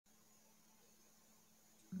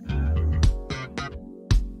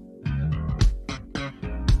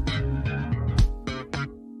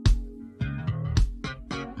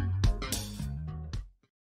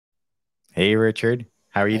Hey, Richard.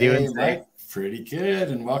 How are you doing Hey, today? Mike. Pretty good.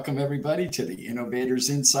 And welcome everybody to the Innovators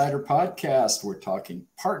Insider Podcast. We're talking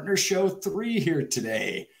Partner Show 3 here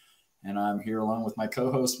today. And I'm here along with my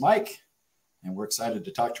co-host, Mike. And we're excited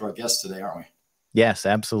to talk to our guests today, aren't we? Yes,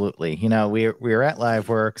 absolutely. We were at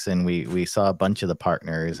LiveWorks and we saw a bunch of the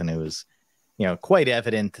partners, and it was quite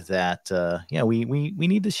evident that we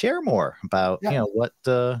need to share more about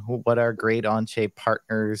what our great Onshape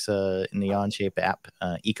partners in the Onshape app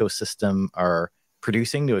ecosystem are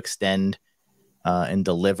producing to extend and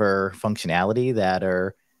deliver functionality that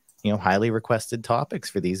are highly requested topics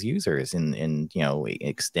for these users, and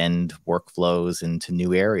extend workflows into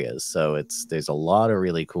new areas. So there's a lot of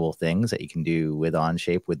really cool things that you can do with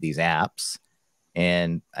Onshape with these apps.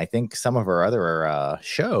 And I think some of our other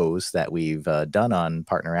shows that we've done on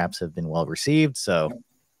partner apps have been well received. So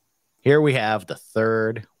here we have the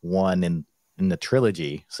third one in the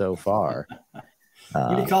trilogy so far.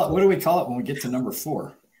 What do you call it? What do we call it when we get to number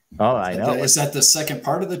 4? Oh, I know. Is that the second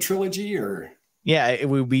part of the trilogy, or? Yeah,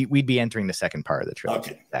 we'd be entering the second part of the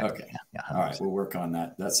trilogy. Okay. Exactly. Okay. Yeah, all right. We'll work on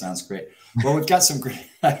that. That sounds great. Well, we've got some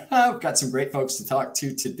great folks to talk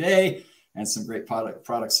to today, and some great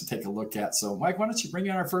products to take a look at. So, Mike, why don't you bring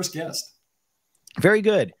in our first guest? Very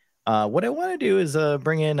good. What I want to do is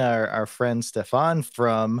bring in our friend Stefan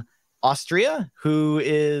from Austria, who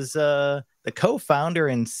is the co-founder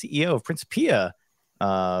and CEO of Principia,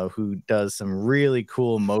 who does some really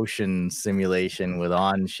cool motion simulation with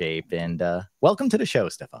Onshape. And welcome to the show,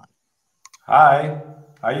 Stefan. Hi,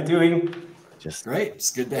 how are you doing? Just great.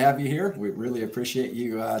 It's good to have you here. We really appreciate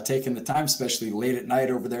you taking the time, especially late at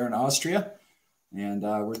night over there in Austria. And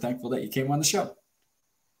we're thankful that you came on the show.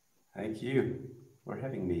 Thank you for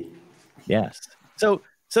having me. Yes. So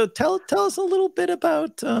tell us a little bit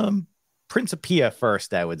about Principia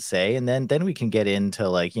first, I would say, and then we can get into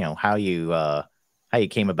how you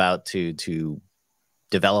came about to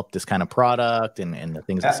develop this kind of product and the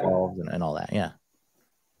things it solves and all that. Yeah.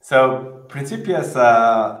 So Principia is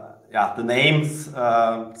the name's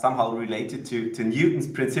somehow related to Newton's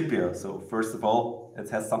Principia. So first of all, it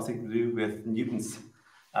has something to do with Newton's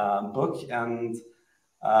book, and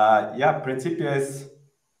Principia is,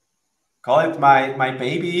 call it my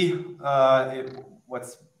baby.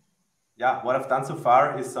 What I've done so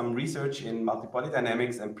far is some research in multi-body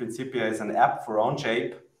dynamics, and Principia is an app for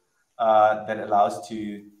Onshape that allows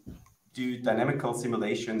to do dynamical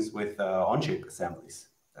simulations with Onshape assemblies.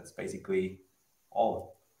 That's basically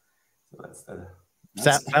all. So that's the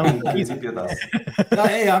Principia does.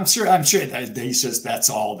 Hey, I'm sure that he says that's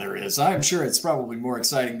all there is. I'm sure it's probably more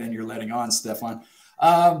exciting than you're letting on, Stefan.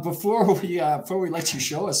 Before we let you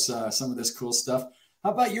show us some of this cool stuff,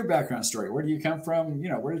 how about your background story? Where do you come from?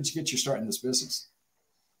 Where did you get your start in this business?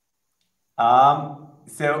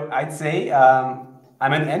 So I'd say I'm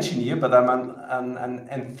an engineer, but I'm an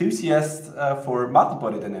enthusiast for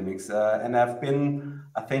multi-body dynamics. And I've been,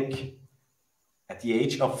 I think, at the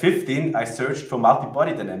age of 15, I searched for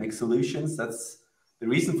multi-body dynamic solutions. That's the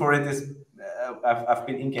reason for it is I've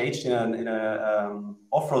been engaged in a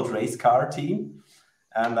off-road race car team,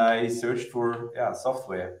 and I searched for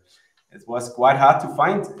software. It was quite hard to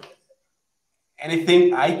find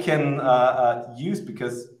anything I can use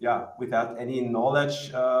because, without any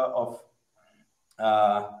knowledge of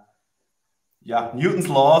Newton's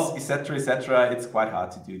laws, etc., it's quite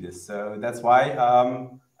hard to do this. So that's why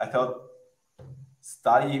I thought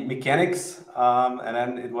study mechanics, and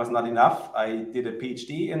then it was not enough. I did a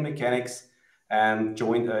PhD in mechanics and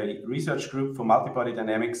joined a research group for multi-body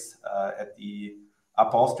dynamics at the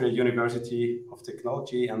Upper Austria University of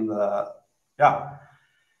Technology, and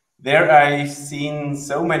there I've seen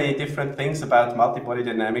so many different things about multi-body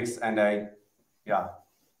dynamics, and I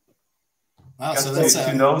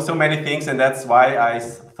to know so many things, and that's why I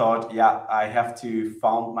thought I have to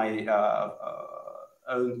found my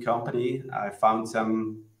own company. I found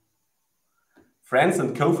some friends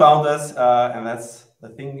and co-founders, and that's the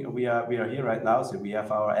thing. We are here right now. So we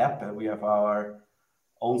have our app, and we have our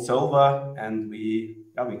own solver, and we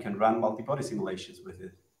can run multi-body simulations with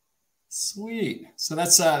it. Sweet. So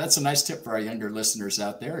that's a nice tip for our younger listeners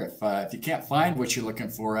out there. If you can't find what you're looking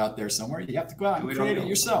for out there somewhere, you have to go out and create it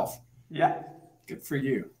yourself. Yeah. Good for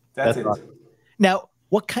you. That's it. Awesome. Now,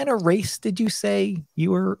 what kind of race did you say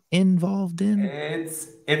you were involved in?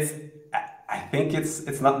 I think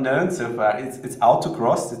it's not known so far. It's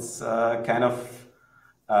autocross. It's kind of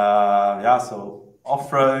so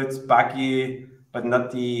off-road, buggy, but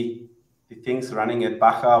not the things running at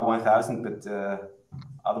Baja 1000, but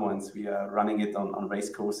other ones. We are running it on race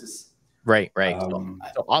courses. Right.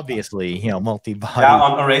 So obviously, multi-body. Yeah,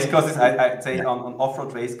 on race courses, I'd say on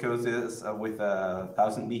off-road race courses with a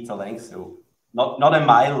 1,000-meter length, so not a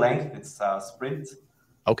mile length, it's a sprint.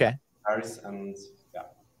 Okay. Paris and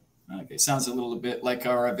Okay, sounds a little bit like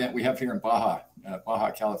our event we have here in Baja,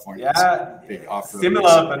 California. Yeah, big off-road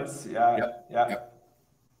similar, race. but yeah.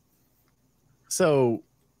 So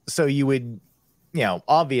you would,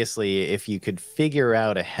 obviously, if you could figure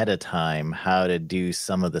out ahead of time how to do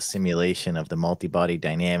some of the simulation of the multi-body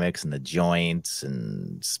dynamics and the joints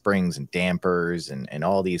and springs and dampers and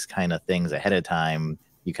all these kind of things ahead of time,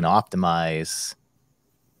 you can optimize,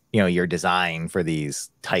 your design for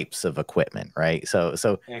these types of equipment, right? So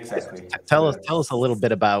exactly. Tell us a little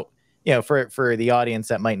bit about, for the audience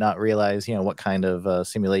that might not realize, what kind of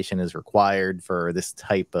simulation is required for this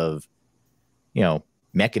type of,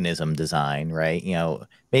 mechanism design, right?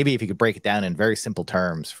 Maybe if you could break it down in very simple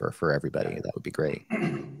terms for everybody, that would be great.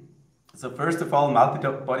 So first of all,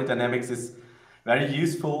 multi-body dynamics is very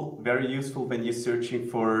useful when you're searching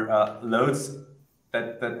for loads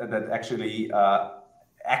that actually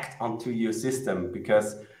act onto your system,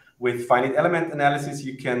 because with finite element analysis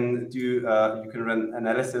you can run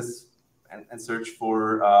analysis and search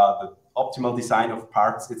for the optimal design of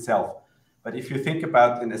parts itself. But if you think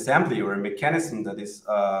about an assembly or a mechanism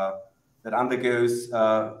that undergoes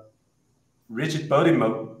rigid body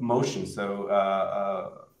motion, so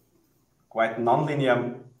quite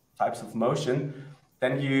nonlinear types of motion,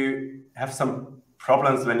 then you have some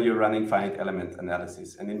problems when you're running finite element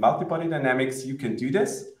analysis. And in multi-body dynamics, you can do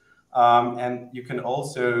this. And you can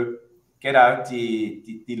also get out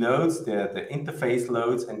the loads, the interface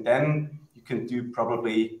loads, and then you can do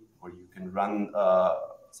you can run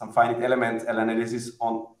some finite element analysis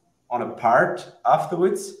on a part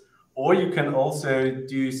afterwards. Or you can also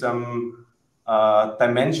do some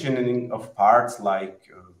dimensioning of parts like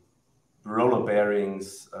roller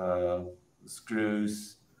bearings,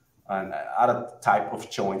 screws, and other type of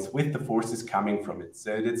joints with the forces coming from it.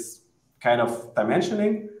 So it's kind of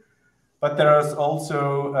dimensioning, but there is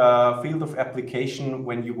also a field of application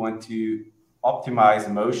when you want to optimize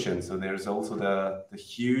motion. So there's also the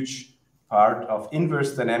huge part of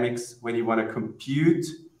inverse dynamics when you want to compute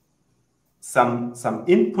some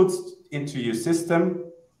inputs into your system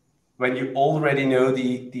when you already know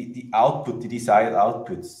the output, the desired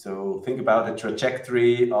output. So think about the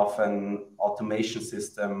trajectory of an automation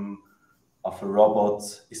system, of a robot,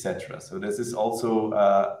 etc. So this is also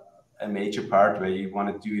a major part where you want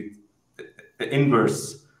to do it the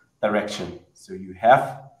inverse direction. So you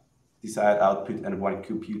have desired output and want to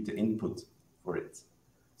compute the input for it.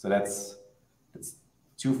 So that's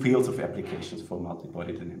two fields of applications for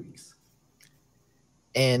multi-body dynamics.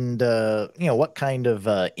 And what kind of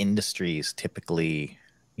industries typically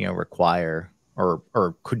require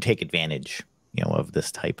or could take advantage of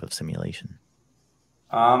this type of simulation?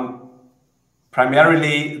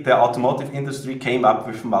 Primarily, the automotive industry came up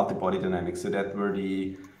with multi-body dynamics, so that were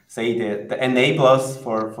the enablers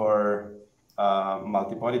for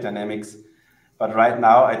multi-body dynamics. But right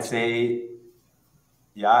now, I'd say,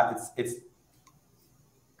 it's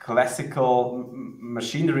classical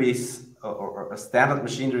machineries or standard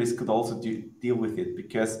machineries could also deal with it,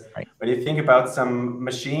 because when you think about some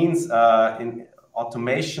machines in the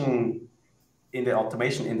automation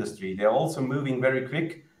industry, they're also moving very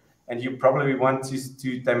quick, and you probably want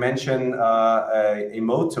to dimension a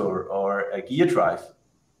motor or a gear drive.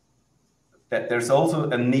 That there's also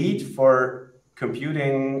a need for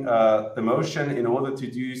computing the motion in order to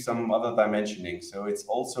do some other dimensioning. So it's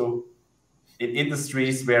also in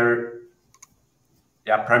industries where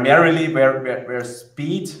primarily where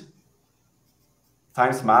speed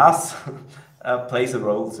times mass plays a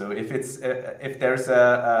role. So if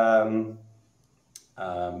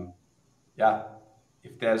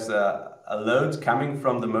there's a load coming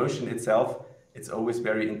from the motion itself, it's always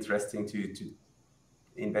very interesting to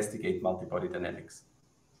investigate multi-body dynamics.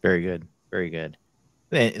 Very good. Very good.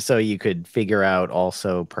 So you could figure out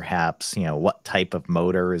also perhaps, what type of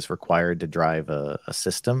motor is required to drive a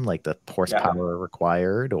system, like the horsepower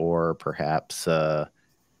required, or perhaps,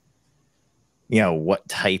 what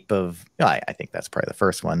type of, I think that's probably the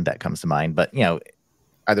first one that comes to mind, but,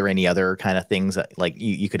 are there any other kind of things that like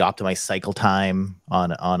you could optimize cycle time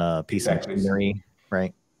on a piece of machinery,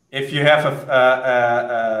 right? If you have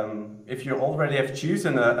if you already have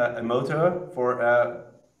chosen a motor for a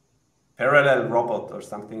parallel robot or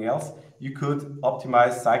something else, you could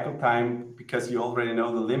optimize cycle time because you already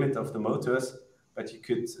know the limit of the motors, but you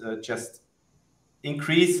could just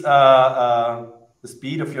increase the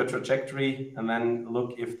speed of your trajectory and then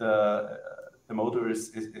look if the motor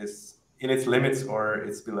is in its limits or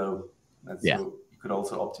it's below. And so you could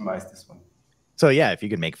also optimize this one. So yeah, if you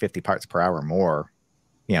could make 50 parts per hour more,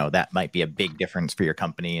 you know, that might be a big difference for your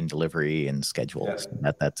company in delivery and schedules.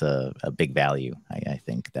 Yeah. That's a big value, I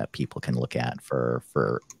think, that people can look at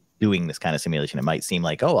for doing this kind of simulation. It might seem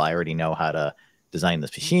like, oh, I already know how to design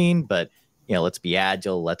this machine, but you know, let's be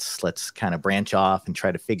agile. Let's kind of branch off and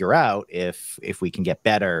try to figure out if we can get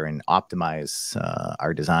better and optimize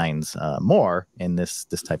our designs more. And this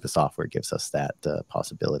type of software gives us that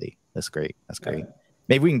possibility. That's great. That's great.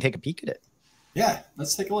 Maybe we can take a peek at it. Yeah,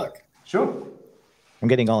 let's take a look. Sure. I'm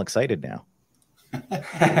getting all excited now.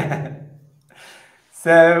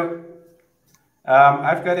 So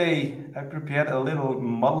I prepared a little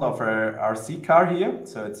model of our RC car here.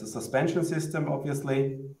 So it's a suspension system,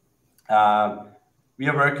 obviously. We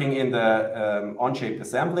are working in the Onshape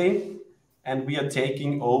assembly, and we are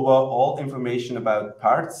taking over all information about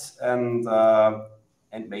parts and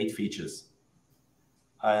made features.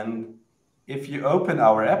 And if you open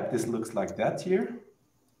our app, this looks like that here.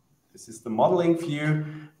 This is the modeling view,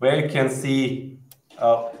 where you can see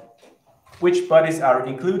which bodies are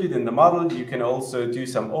included in the model. You can also do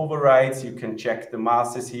some overrides. You can check the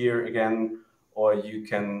masses here again, or you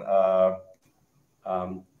can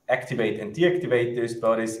activate and deactivate those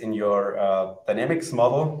bodies in your dynamics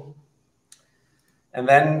model. And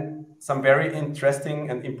then some very interesting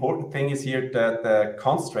and important thing is here the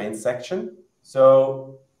constraints section.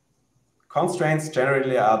 So constraints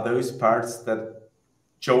generally are those parts that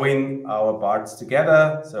join our parts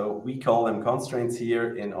together. So we call them constraints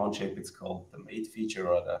here. In Onshape, it's called the made feature,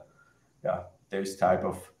 or those type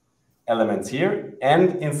of elements here.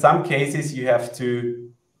 And in some cases, you have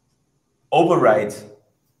to override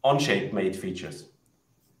Onshape made features.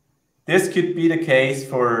 This could be the case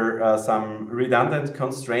for some redundant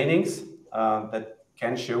constrainings that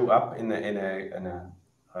can show up in a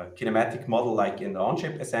kinematic model like in the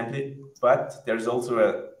Onshape assembly. But there's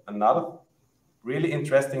also another really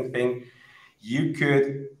interesting thing. You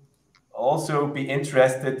could also be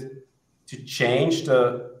interested to change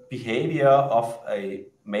the behavior of a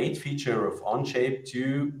made feature of Onshape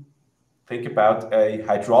to think about a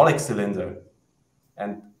hydraulic cylinder.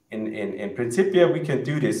 And in Principia, we can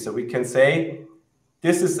do this. So we can say,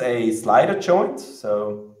 this is a slider joint.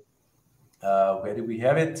 So where do we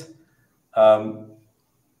have it?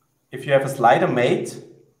 If you have a slider made,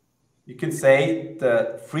 you can say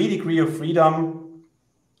the free degree of freedom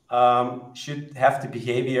should have the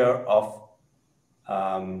behavior of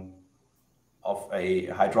a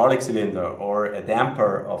hydraulic cylinder or a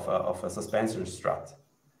damper of a suspension strut.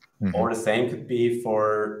 Mm-hmm. Or the same could be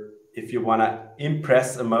for if you want to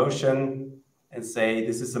impress a motion and say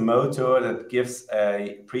this is a motor that gives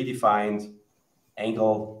a predefined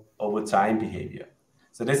angle over time behavior.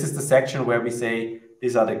 So this is the section where we say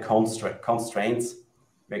these are the constraints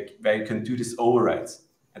where you can do these overrides.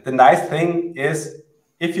 And the nice thing is,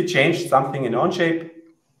 if you change something in Onshape,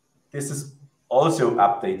 this is also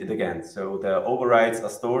updated again. So the overrides are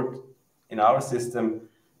stored in our system,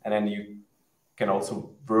 and then you can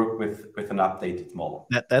also work with an updated model.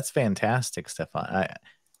 That's fantastic, Stefan.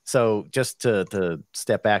 So just to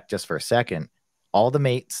step back just for a second, all the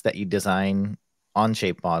mates that you design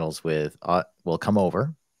Onshape models with will come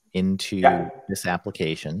over into this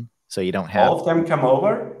application. So you don't have... All of them come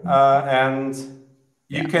over, and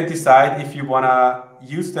you can decide if you want to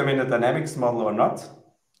use them in a dynamics model or not.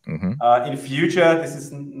 Mm-hmm. In future, this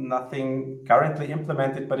is nothing currently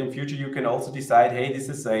implemented, but in future you can also decide, hey, this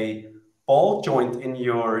is a ball joint in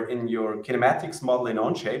your kinematics model in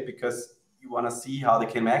Onshape because you want to see how the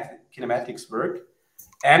kinematics work.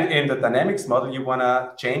 And in the dynamics model, you want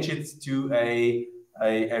to change it to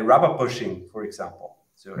a rubber bushing, for example.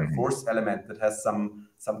 So a force element that has some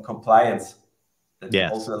compliance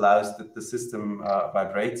that also allows that the system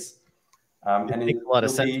vibrates. And it will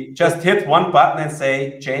be just hit one button and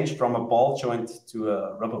say change from a ball joint to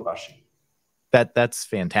a rubber bushing. That's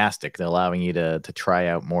fantastic. They're allowing you to try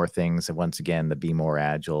out more things, and once again, to be more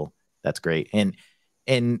agile. That's great. And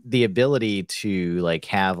the ability to like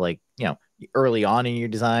have early on in your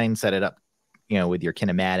design, set it up, with your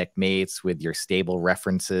kinematic mates, with your stable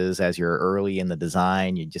references as you're early in the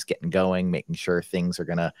design, you're just getting going, making sure things are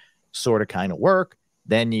gonna sort of kind of work.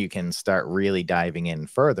 Then you can start really diving in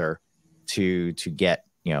further to get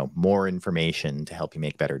more information to help you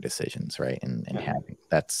make better decisions, right? And having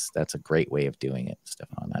that's a great way of doing it,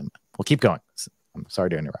 Stefan. We'll keep going. I'm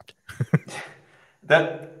sorry to interrupt.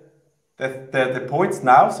 The points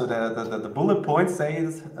now, so the bullet points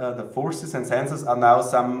says the forces and sensors are now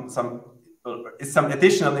some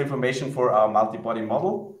additional information for our multi-body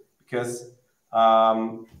model, because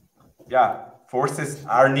forces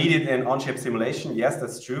are needed in Onshape simulation. Yes,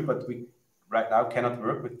 that's true, but we right now cannot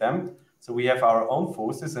work with them. So we have our own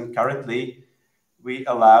forces, and currently we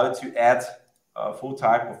allow to add a full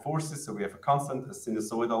type of forces. So we have a constant, a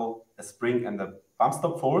sinusoidal, a spring, and a bump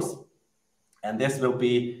stop force. And this will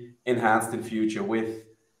be enhanced in future with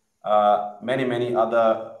many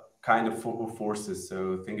other kind of forces.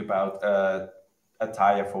 So think about a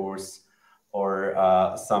tire force, or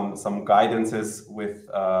some guidances with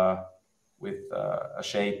a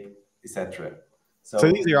shape, etc. So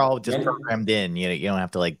these are all just programmed in. You don't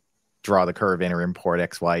have to like draw the curve in or import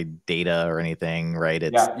XY data or anything, right?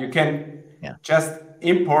 Yeah, you can just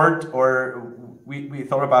import, or we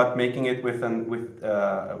thought about making it with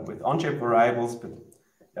Onshape variables, but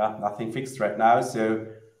yeah, nothing fixed right now. So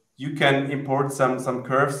you can import some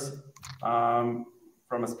curves from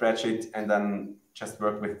a spreadsheet and then just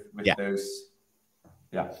work with those.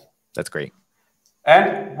 Yeah, that's great.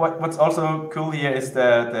 And what's also cool here is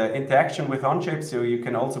the interaction with Onshape. So you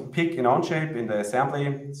can also pick in Onshape in the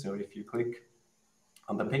assembly. So if you click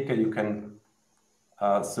on the picker, you can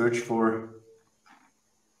search for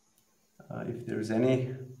if there's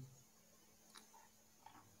any.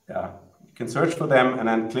 Yeah, you can search for them and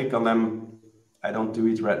then click on them. I don't do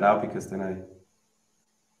it right now because then I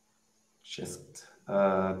just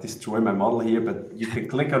destroy my model here, but you can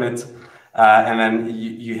click on it. And then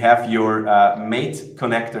you have your mate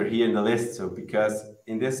connector here in the list. So because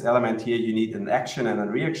in this element here, you need an action and a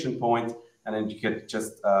reaction point, and then you can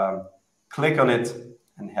just click on it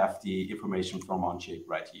and have the information from Onshape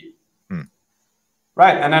right here.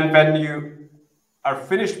 Right, and then when you are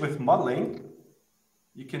finished with modeling,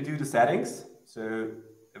 you can do the settings. So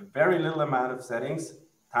a very little amount of settings,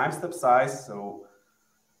 time step size. So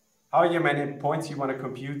how many points you want to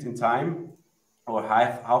compute in time, or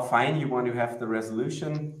how fine you want to have the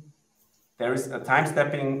resolution. There is a time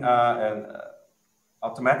stepping,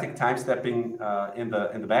 automatic time stepping in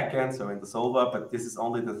the backend, so in the solver, but this is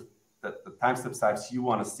only the time step types you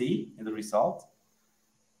want to see in the result.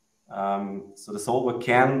 So the solver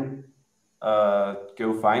can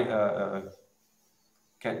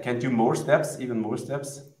can do more steps, even more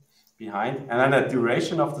steps behind, and then the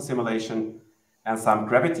duration of the simulation and some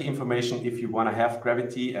gravity information if you want to have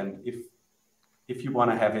gravity, and if you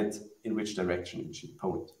want to have it, in which direction it should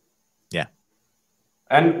point. Yeah.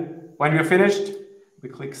 And when we're finished, we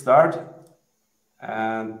click start,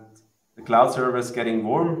 and the cloud server is getting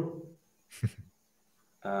warm.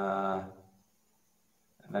 And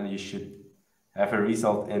then you should have a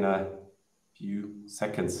result in a few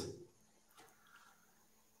seconds.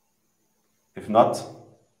 If not,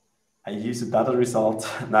 I use another result.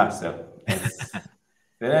 No, so it's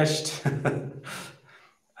finished. And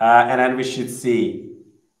then we should see.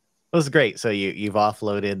 That was great. So you've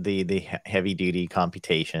offloaded the heavy duty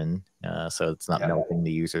computation, so it's not melting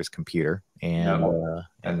the user's computer.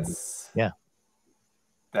 And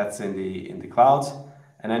that's in the cloud.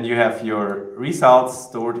 And then you have your results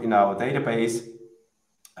stored in our database.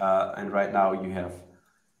 And right now you have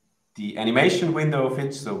the animation window of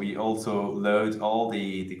it. So we also load all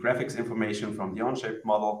the graphics information from the Onshape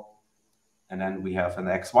model. And then we have an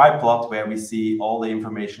XY plot where we see all the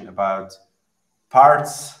information about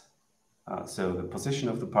parts. So the position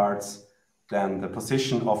of the parts, then the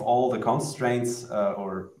position of all the constraints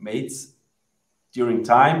or mates during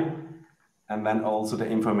time, and then also the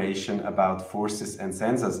information about forces and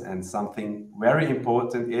sensors. And something very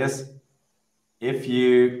important is if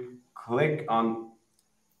you click on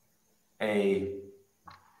a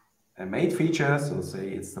mate feature, so say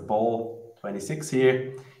it's the ball 26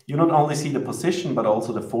 here, you not only see the position, but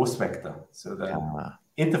also the force vector. So the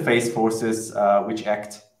interface forces which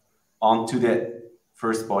act onto the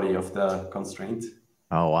first body of the constraint.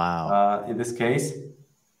 Oh, wow. In this case.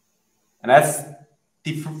 And that's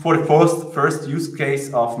for the first use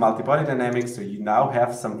case of multi-body dynamics. So you now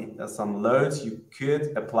have some loads you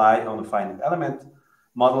could apply on a finite element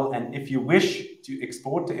model. And if you wish to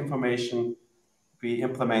export the information, we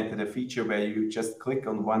implemented a feature where you just click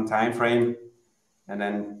on one time frame, and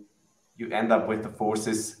then you end up with the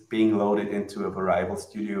forces being loaded into a variable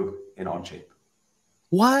studio in Onshape.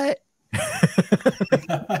 What?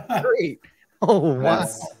 Great. Oh, wow.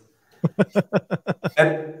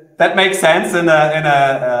 That makes sense in the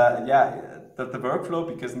workflow,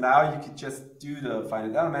 because now you could just do the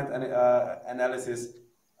finite element analysis.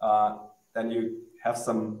 Then you have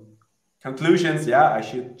some conclusions. Yeah, I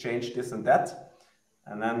should change this and that.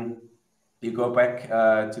 And then you go back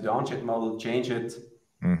to the Onshape model, change it,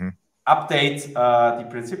 update the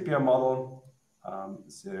Principia model.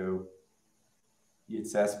 So it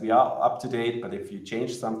says we are up to date, but if you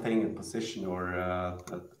change something, a position or a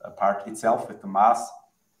part itself with the mass,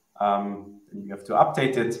 then you have to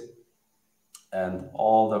update it, and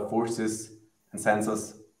all the forces and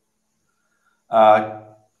sensors are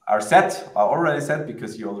already set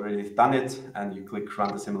because you already done it, and you click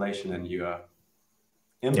run the simulation and you are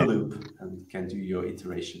in the loop and can do your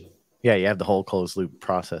iteration. Yeah, you have the whole closed loop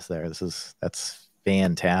process there. That's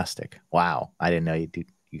fantastic. Wow, I didn't know you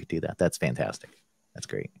could do that. That's fantastic. That's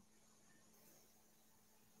great.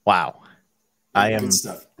 Wow, Good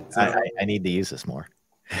stuff. I need to use this more.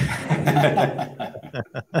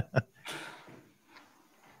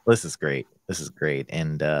 This is great. This is great,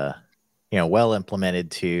 and well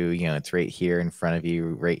implemented too. It's right here in front of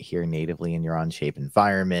you, right here natively in your Onshape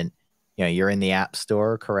environment. You're in the App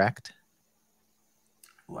Store, correct?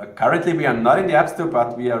 Well, currently, we are not in the App Store,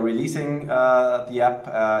 but we are releasing the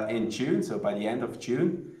app in June, so by the end of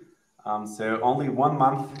June. So only 1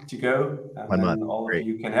 month to go, and then all of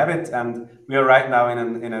you can have it. And we are right now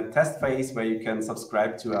in a test phase where you can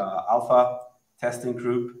subscribe to our alpha testing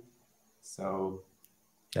group. So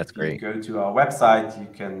that's great. You go to our website, you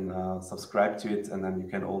can subscribe to it, and then you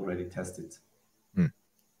can already test it.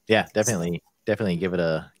 Yeah, definitely give it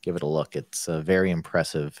a look. It's very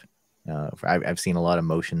impressive. I've seen a lot of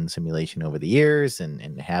motion simulation over the years,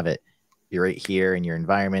 and have it be right here in your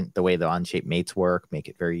environment. The way the Onshape mates work make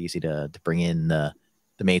it very easy to bring in the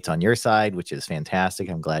mates on your side, which is fantastic.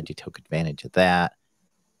 I'm glad you took advantage of that.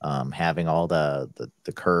 Having all the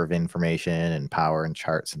curve information and power and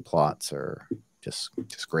charts and plots are just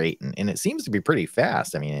great, and it seems to be pretty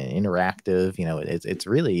fast. I mean, interactive. It's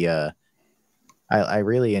really I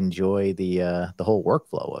really enjoy the whole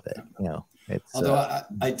workflow of it. Although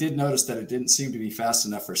I did notice that it didn't seem to be fast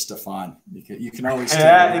enough for Stefan. You can always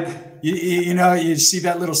you see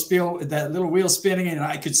that little wheel spinning, and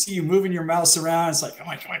I could see you moving your mouse around. It's like, come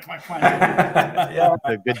on. Yeah,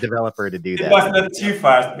 a good developer to do that. It was not too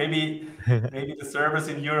fast. Maybe the servers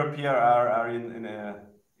in Europe here are in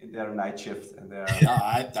their night shift, and they're.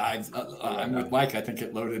 I'm with Mike. I think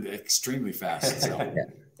it loaded extremely fast. So.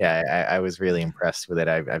 Yeah, I was really impressed with it.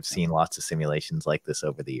 I've seen lots of simulations like this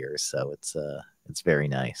over the years, so it's very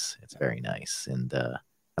nice. It's very nice, and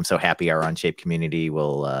I'm so happy our Onshape community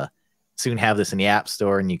will soon have this in the App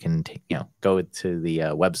Store, and you can go to the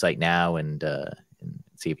website now and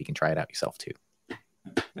see if you can try it out yourself too.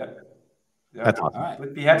 Yeah. That's awesome. Right.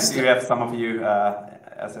 We'd be happy to have some of you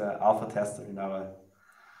as an alpha tester in our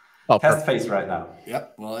test phase right now.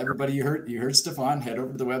 Yep. Well, everybody, you heard Stefan. Head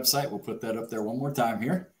over to the website. We'll put that up there one more time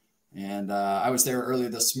here. And I was there earlier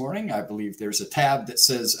this morning. I believe there's a tab that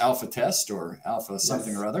says Alpha Test or Alpha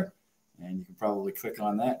something or other. And you can probably click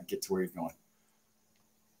on that and get to where you're going.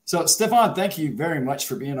 So, Stefan, thank you very much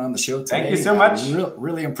for being on the show today. Thank you so much.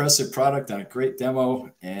 Really impressive product and a great demo.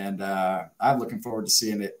 And I'm looking forward to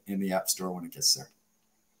seeing it in the App Store when it gets there.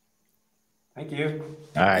 Thank you.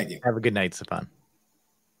 All right. Have a good night, Stefan.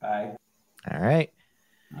 Bye. All right.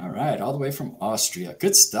 All right. All the way from Austria.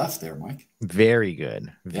 Good stuff there, Mike. Very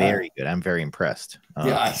good. Very good. I'm very impressed.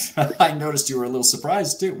 I noticed you were a little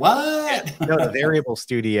surprised too. What? The variable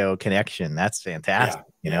studio connection. That's fantastic.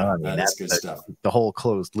 I mean, that's good stuff. The whole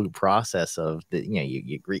closed loop process of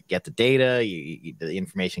you get the data, the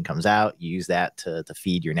information comes out, you use that to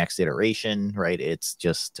feed your next iteration, right? It's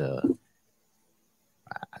just, I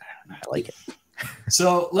like it.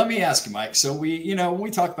 So let me ask you, Mike. So when we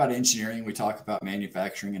talk about engineering, we talk about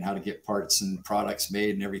manufacturing and how to get parts and products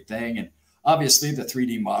made and everything. And obviously the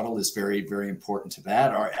 3D model is very, very important to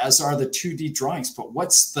that, as are the 2D drawings. But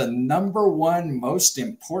what's the number one most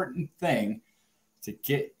important thing to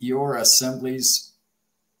get your assemblies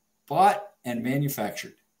bought and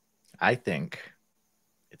manufactured? I think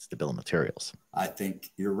it's the bill of materials. I think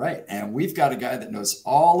you're right. And we've got a guy that knows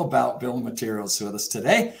all about bill of materials with us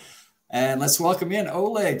today. And let's welcome in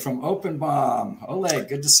Oleg from OpenBOM. Oleg,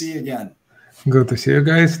 good to see you again. Good to see you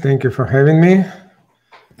guys. Thank you for having me.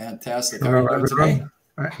 Fantastic. How are you doing today?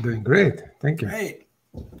 I'm doing great. Thank you.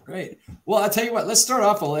 Great. Well, I'll tell you what. Let's start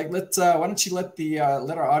off, Oleg. Why don't you let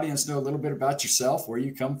our audience know a little bit about yourself, where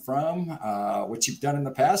you come from, what you've done in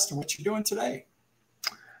the past, and what you're doing today.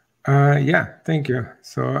 Thank you.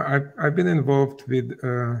 So I've been involved with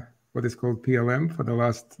what is called PLM for the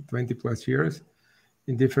last 20 plus years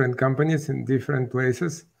in different companies in different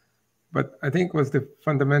places. But I think what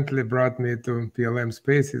fundamentally brought me to PLM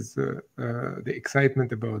space is the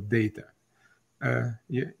excitement about data.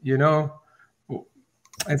 It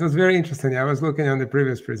was very interesting. I was looking on the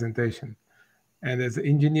previous presentation, and as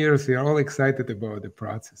engineers, we are all excited about the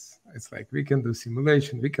process. It's like we can do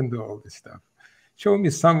simulation, we can do all this stuff. Show me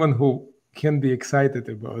someone who can be excited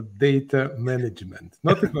about data management,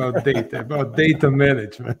 not about data, about data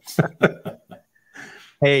management.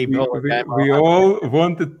 Hey, we all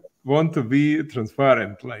want to be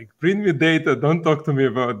transparent. Like, bring me data, don't talk to me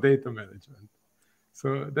about data management.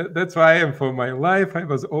 So that's why for my life, I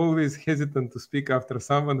was always hesitant to speak after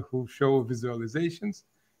someone who show visualizations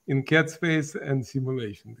in CAD space and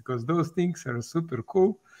simulation, because those things are super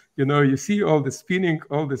cool. You know, you see all the spinning,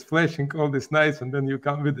 all this flashing, all this nice, and then you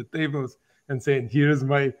come with the tables and saying, here's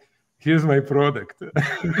my product.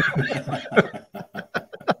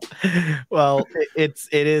 Well, it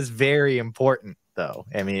is very important, though.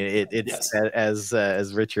 I mean, it's yes.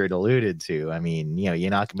 as Richard alluded to. I mean, you know,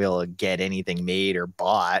 you're not gonna be able to get anything made or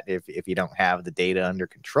bought if you don't have the data under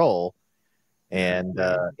control. And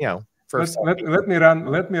you know, let me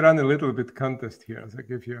run a little bit contest here. Like,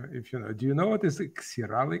 if you know, do you know what is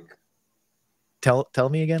Xeralic? Tell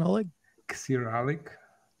me again, Oleg. Xeralic.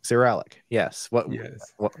 Xeralic, yes.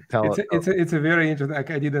 Yes. It's a very interesting. Like,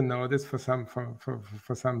 I didn't know this for some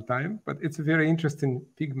time, but it's a very interesting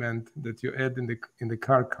pigment that you add in the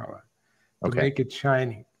car color to make it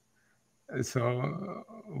shiny. So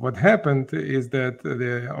what happened is that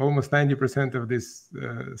almost 90% of this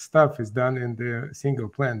stuff is done in the single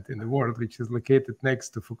plant in the world, which is located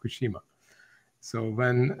next to Fukushima. So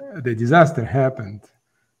when the disaster happened,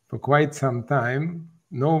 for quite some time,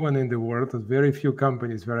 no one in the world, very few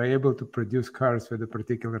companies, were able to produce cars with a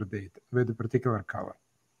particular date, with a particular color.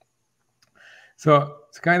 So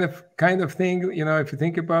it's kind of thing, you know, if you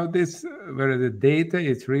think about this, where the data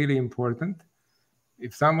is really important.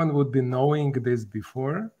 If someone would be knowing this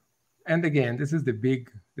before, and again, this is the big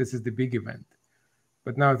event.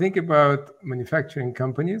 But now think about manufacturing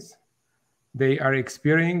companies. They are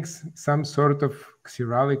experiencing some sort of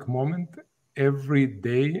Xeralic moment every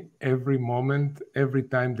day, every moment, every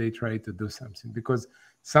time they try to do something, because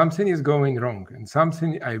something is going wrong, and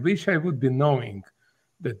something I wish I would be knowing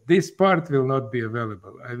that this part will not be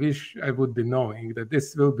available. I wish I would be knowing that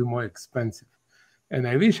this will be more expensive. And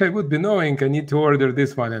I wish I would be knowing I need to order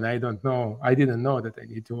this one, and I don't know. I didn't know that I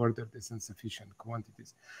need to order this in sufficient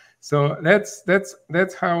quantities. So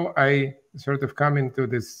that's how I sort of come into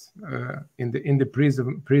this in the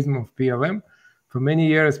prism of PLM. For many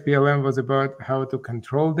years, PLM was about how to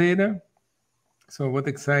control data. So what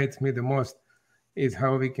excites me the most is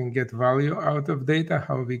how we can get value out of data,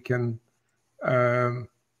 how we can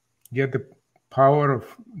get the power of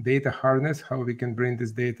data harness, how we can bring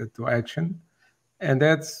this data to action. And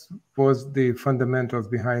that was the fundamentals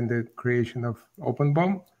behind the creation of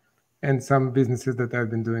OpenBOM and some businesses that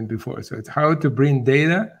I've been doing before. So it's how to bring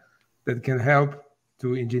data that can help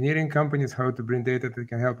to engineering companies, how to bring data that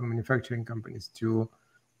can help manufacturing companies to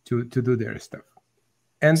do their stuff,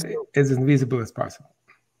 and as invisible as possible.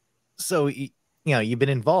 So, you know, you've been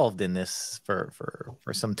involved in this for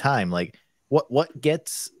some time. Like, what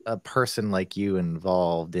gets a person like you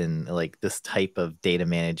involved in like this type of data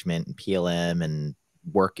management and PLM and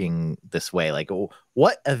working this way? Like,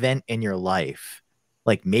 what event in your life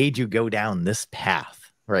like made you go down this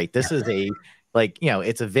path? Right, this is a like, you know,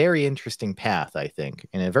 it's a very interesting path, I think,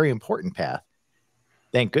 and a very important path.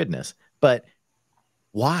 Thank goodness. But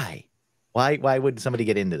why would somebody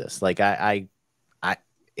get into this? Like,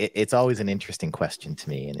 it's always an interesting question to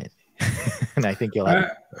me, and it and I think you'll have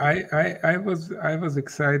I was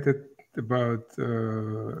excited about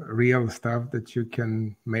real stuff that you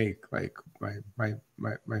can make. Like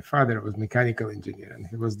my father was mechanical engineer, and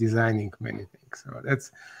he was designing many things. So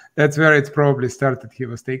that's where it's probably started. He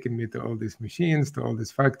was taking me to all these machines, to all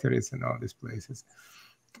these factories, and all these places.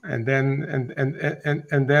 And then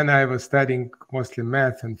and then I was studying mostly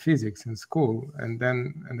math and physics in school. And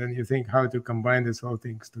then you think how to combine these all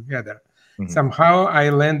things together. Mm-hmm. Somehow I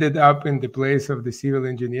landed up in the place of the civil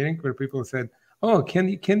engineering, where people said, "Oh, can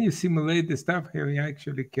you simulate the stuff here? You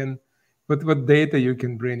actually can. What data you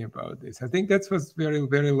can bring about this?" I think that was very,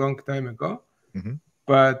 very long time ago. Mm-hmm.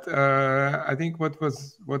 But I think what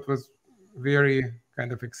was very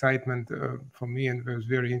kind of excitement for me, and it was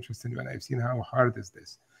very interesting when I've seen how hard is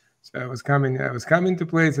this. So I was coming to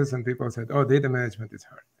places, and people said, "Oh, data management is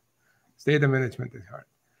hard. Data management is hard."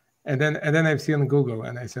 And then I've seen Google,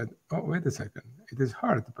 and I said, "Oh, wait a second, it is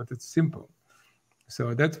hard, but it's simple."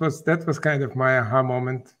 So that was kind of my aha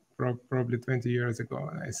moment, probably 20 years ago.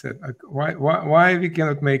 And I said, why we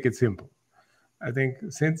cannot make it simple? I think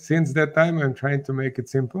since that time, I'm trying to make it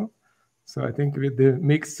simple. So I think with the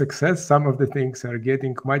mixed success, some of the things are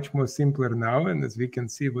getting much more simpler now. And as we can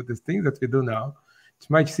see with the things that we do now, it's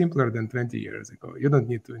much simpler than 20 years ago. You don't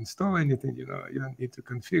need to install anything, you don't need to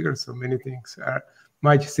configure. So many things are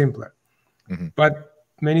much simpler. Mm-hmm. But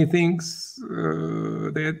many things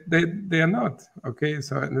they are not. Okay,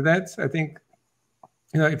 so that's, I think,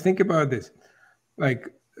 if you think about this, like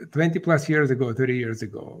 20 plus years ago, 30 years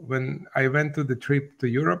ago, when I went to the trip to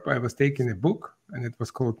Europe, I was taking a book and it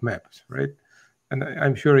was called Maps, right? And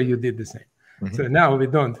I'm sure you did the same. Mm-hmm. So now we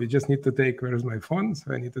don't. We just need to take, where's my phone?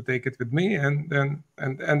 So I need to take it with me, and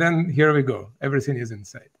then here we go. Everything is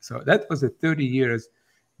inside. So that was a 30 years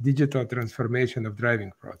digital transformation of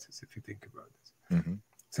driving process, if you think about this. Mm-hmm.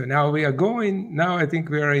 So now I think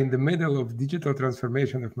we are in the middle of digital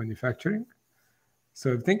transformation of manufacturing.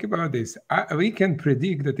 So think about this. We can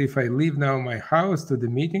predict that if I leave now my house to the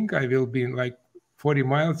meeting, I will be in like 40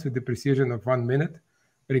 miles with the precision of 1 minute,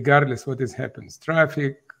 regardless what is happens.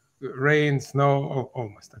 Traffic, rain, snow,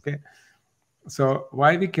 almost, okay? So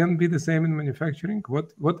why we can't be the same in manufacturing?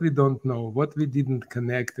 What we don't know, what we didn't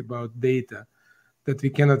connect about data, that we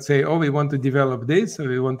cannot say, oh, we want to develop this, or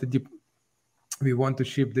we want to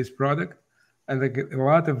ship this product. And they get a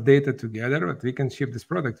lot of data together, but we can ship this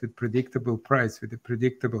product with predictable price, with a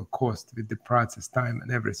predictable cost, with the process time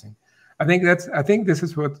and everything. I think this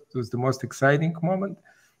is what was the most exciting moment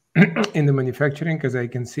in the manufacturing, because I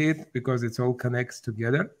can see it, because it's all connects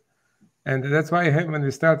together. And that's why when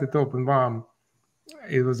we started OpenBOM,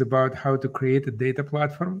 it was about how to create a data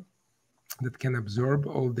platform that can absorb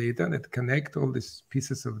all data, that connect all these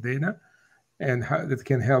pieces of data, and how that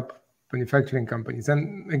can help manufacturing companies.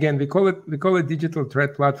 And again, we call it digital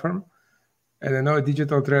thread platform. And I know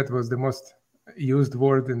digital thread was the most used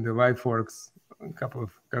word in the LifeWorks a couple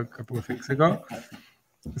of weeks ago.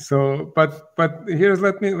 So, but here's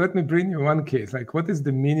let me bring you one case. Like, what is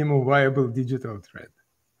the minimum viable digital thread?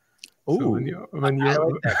 Oh, so when you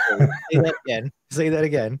say that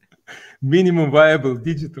again. Minimum viable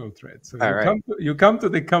digital thread. So you come to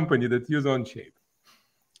the company that use Onshape.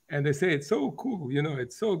 And they say, it's so cool,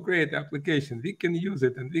 it's so great application. We can use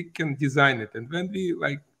it and we can design it. And when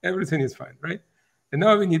everything is fine, right? And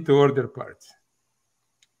now we need to order parts.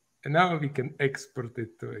 And now we can export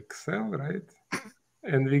it to Excel, right?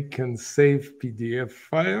 And we can save PDF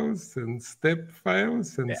files and step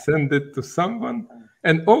files and send it to someone.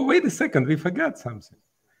 And oh, wait a second, we forgot something.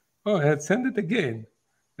 Oh, let's send it again.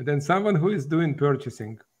 And then someone who is doing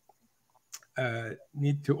purchasing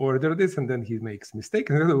need to order this, and then he makes mistake.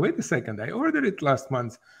 And goes, wait a second, I ordered it last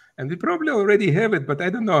month, and we probably already have it, but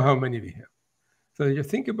I don't know how many we have. So you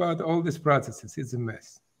think about all these processes, it's a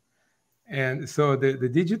mess. And so the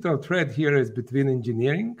digital thread here is between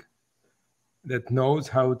engineering that knows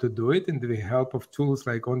how to do it, and with the help of tools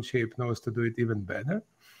like Onshape knows to do it even better,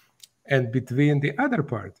 and between the other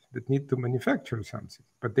part that need to manufacture something,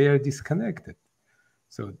 but they are disconnected.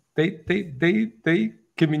 So they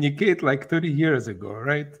communicate like 30 years ago,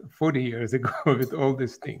 right? 40 years ago with all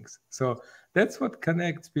these things. So that's what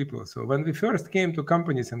connects people. So when we first came to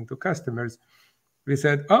companies and to customers, we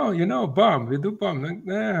said, oh, BOM, we do BOM.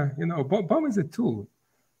 BOM is a tool.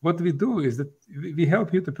 What we do is that we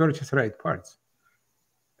help you to purchase right parts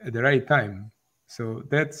at the right time. So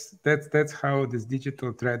that's how this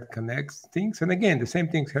digital thread connects things. And again, the same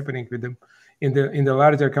thing's happening with them in the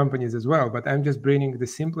larger companies as well. But I'm just bringing the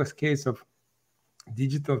simplest case of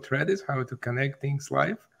digital thread is how to connect things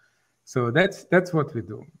live. So that's what we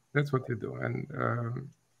do. That's what we do. And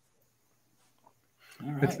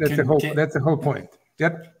right. that's the whole point.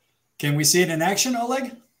 Yep. Can we see it in action,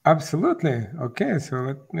 Oleg? Absolutely. Okay.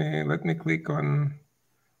 So let me click on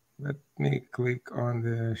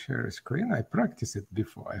the share screen. I practiced it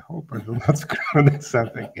before. I hope I will not screw this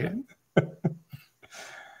up again.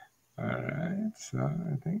 All right. So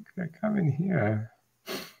I think I come in here.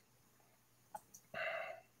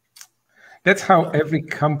 That's how every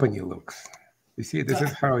company looks. You see, this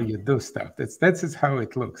is how you do stuff. That's how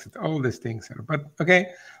it looks. All these things are. But okay,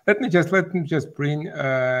 let me just bring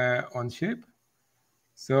Onshape.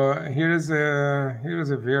 So here's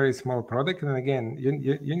a very small product. And again, you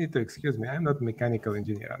need to excuse me. I'm not a mechanical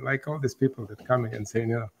engineer. Like all these people that come in and say,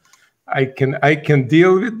 I can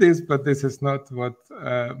deal with this, but this is not what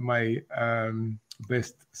my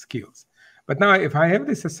best skills. But now, if I have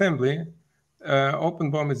this assembly.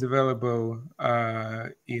 OpenBOM is available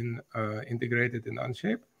integrated in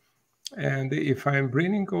Onshape. And if I'm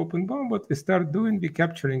bringing OpenBOM, what we start doing, we're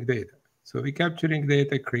capturing data. So we're capturing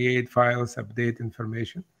data, create files, update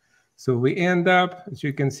information. So we end up, as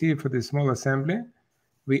you can see for the small assembly,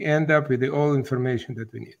 we end up with all information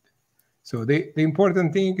that we need. So the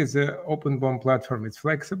important thing is the OpenBOM platform. It's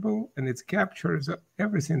flexible and it captures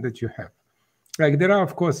everything that you have. Like there are,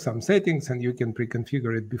 of course, some settings and you can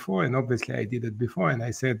pre-configure it before. And obviously I did it before and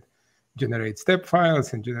I said, generate step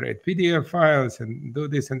files and generate PDF files and do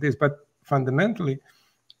this and this. But fundamentally,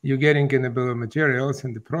 you're getting in the bill of materials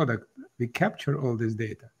and the product, we capture all this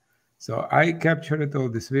data. So I captured all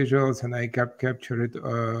these visuals, and I captured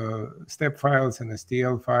step files and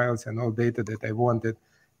STL files and all data that I wanted.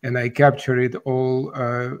 And I captured all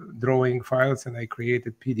drawing files, and I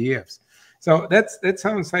created PDFs. So that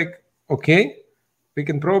sounds like, okay, we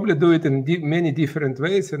can probably do it in many different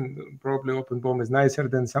ways, and probably OpenBOM is nicer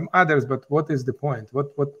than some others, but what is the point?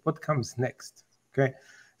 What comes next? Okay,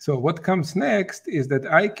 so what comes next is that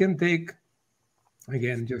I can take,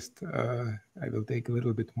 again, just I will take a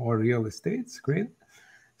little bit more real estate screen.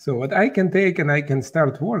 So what I can take, and I can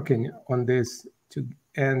start working on this,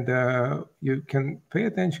 and you can pay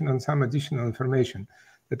attention on some additional information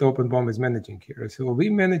that OpenBOM is managing here. So we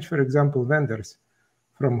manage, for example, vendors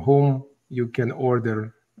from whom you can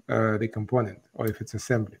order the component, or if it's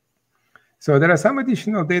assembly. So there are some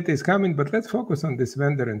additional data is coming, but let's focus on this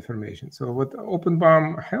vendor information. So what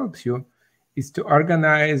OpenBOM helps you is to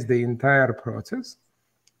organize the entire process.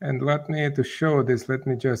 And to show this, let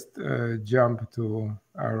me just jump to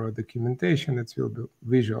our documentation. It will be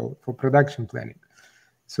visual for production planning.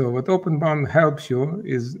 So what OpenBOM helps you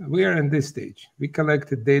is we are in this stage. We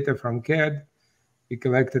collected data from CAD. We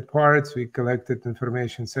collected parts, we collected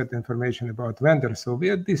information, set information about vendors. So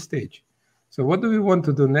we're at this stage. So what do we want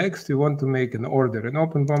to do next? We want to make an order, and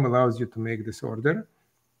OpenBOM allows you to make this order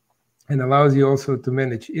and allows you also to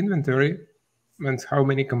manage inventory, means how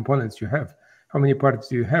many components you have, how many parts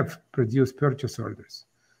do you have, produce purchase orders.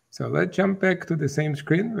 So let's jump back to the same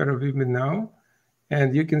screen where we've been now,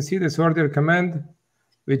 and you can see this order command,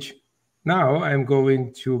 which now I'm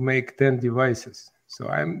going to make 10 devices. So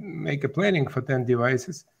I make a planning for 10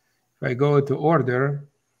 devices. If I go to order,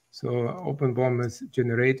 so OpenBOM is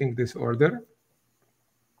generating this order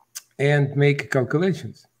and make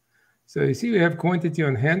calculations. So you see we have quantity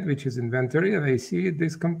on hand, which is inventory, and I see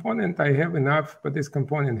this component, I have enough, but this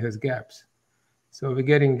component has gaps. So we're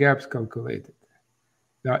getting gaps calculated.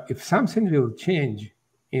 Now, if something will change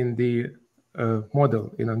in the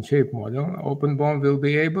model, in Onshape model, OpenBOM will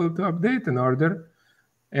be able to update an order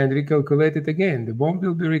and recalculate it again. The BOM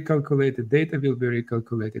will be recalculated, data will be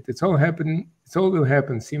recalculated. It all will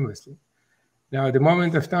happen seamlessly. Now, at the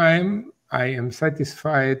moment of time, I am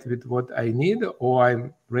satisfied with what I need, or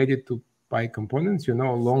I'm ready to buy components. You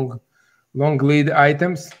know, long lead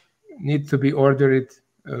items need to be ordered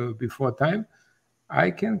before time.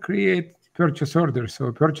 I can create purchase orders. So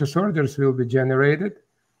purchase orders will be generated.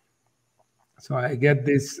 So I get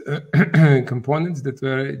these components that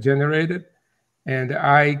were generated, and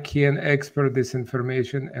I can export this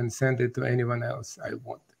information and send it to anyone else I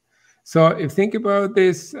want. So if you think about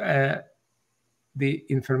this, the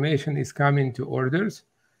information is coming to orders,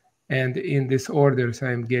 and in these orders,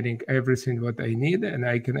 I'm getting everything what I need, and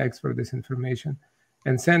I can export this information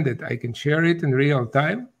and send it. I can share it in real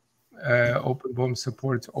time. OpenBOM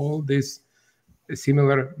supports all these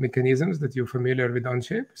similar mechanisms that you're familiar with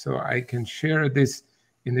Onshape. So I can share this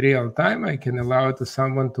in real time. I can allow to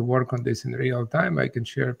someone to work on this in real time. I can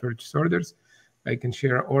share purchase orders. I can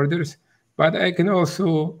share orders, but I can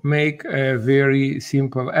also make a very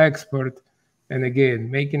simple export. And again,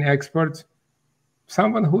 making exports,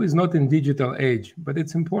 someone who is not in digital age, but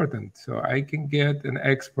it's important. So I can get an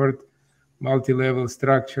export multi-level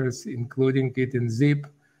structures, including it in zip.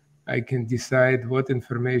 I can decide what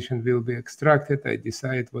information will be extracted. I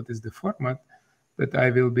decide what is the format that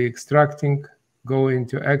I will be extracting. Go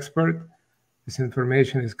into export. This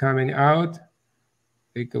information is coming out.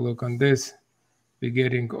 Take a look on this. We're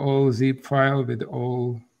getting all zip file with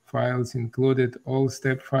all files included, all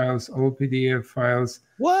step files, all PDF files.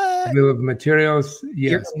 What? Bill of materials.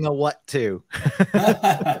 Yes. You know what too.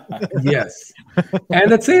 Yes.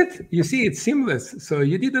 And that's it. You see, it's seamless. So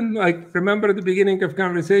you didn't remember the beginning of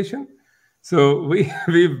conversation. So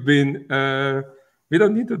we've been we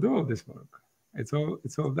don't need to do all this work. It's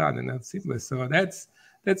all done, and that's seamless. So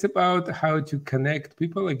that's about how to connect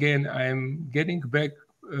people. Again, I'm getting back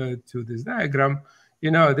to this diagram. You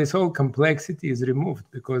know, this whole complexity is removed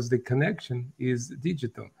because the connection is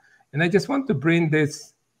digital. And I just want to bring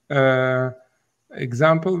this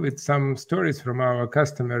example with some stories from our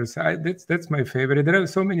customers. That's my favorite. There are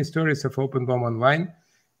so many stories of OpenBOM online.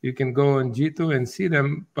 You can go on G2 and see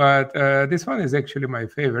them, but this one is actually my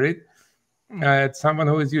favorite. It's someone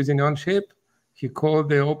who is using Onshape. He called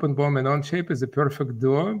the OpenBOM and Onshape as a perfect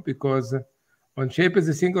duo because Onshape is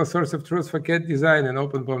a single source of truth for CAD design, and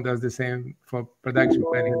OpenBOM does the same for production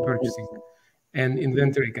planning and purchasing and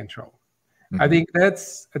inventory control. Mm-hmm. I think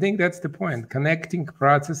that's the point. Connecting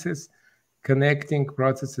processes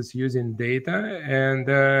using data and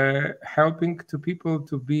helping to people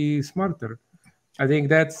to be smarter I think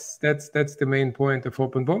that's the main point of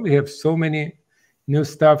OpenBOM. We have so many new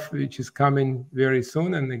stuff which is coming very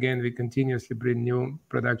soon, and again, we continuously bring new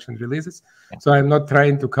production releases. So I'm not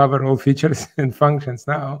trying to cover all features and functions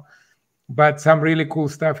now, but some really cool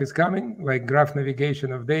stuff is coming, like graph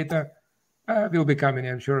navigation of data will be coming.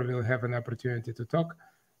 I'm sure we'll have an opportunity to talk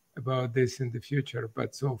about this in the future.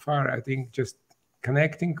 But so far, I think just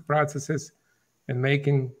connecting processes and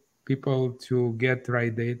making people to get the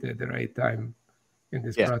right data at the right time in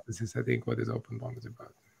this process is, I think, what is OpenBOM is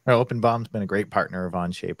about. Well, OpenBOM's been a great partner of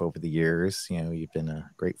Onshape over the years. You know, you've been a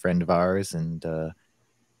great friend of ours, and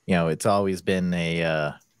you know, it's always been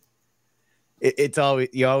a it's always,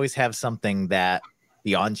 you always have something that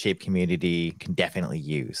the Onshape community can definitely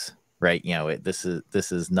use, right? You know, this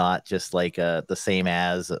is not just like the same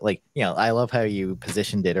as, like, you know, I love how you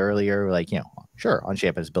positioned it earlier. Like, you know, sure,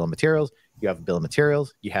 Onshape has a bill of materials. You have a bill of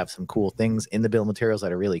materials. You have some cool things in the bill of materials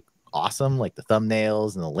that are really awesome, like the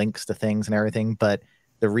thumbnails and the links to things and everything. But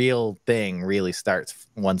the real thing really starts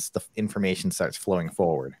once the information starts flowing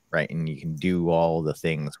forward, right? And you can do all the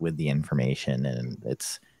things with the information, and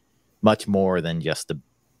it's much more than just the,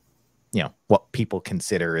 you know, what people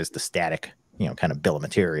consider as the static, you know, kind of bill of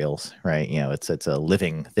materials, right? You know, it's a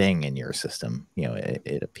living thing in your system, you know,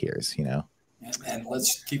 it appears, you know. And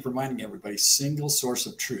let's keep reminding everybody, single source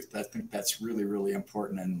of truth. I think that's really, really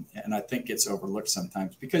important. And I think it's overlooked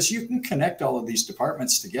sometimes, because you can connect all of these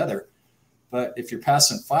departments together. But if you're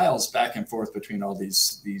passing files back and forth between all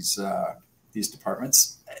these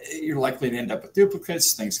departments, you're likely to end up with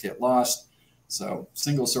duplicates. Things get lost. So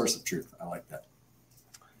single source of truth. I like that.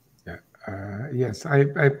 Yeah. Yes. I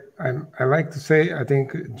like to say, I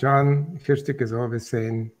think John Hirschtick is always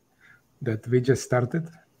saying that we just started.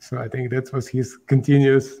 So I think that was his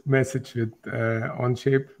continuous message with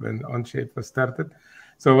Onshape when Onshape was started.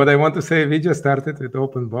 So what I want to say, we just started with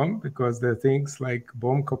OpenBOM because there are things like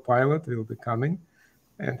BOM Copilot will be coming,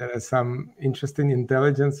 and there are some interesting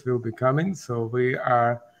intelligence will be coming. So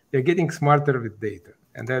they're getting smarter with data,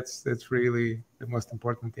 and that's really the most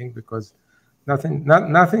important thing, because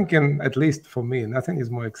nothing can, at least for me, nothing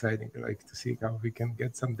is more exciting like to see how we can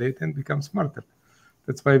get some data and become smarter.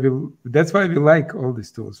 That's why we like all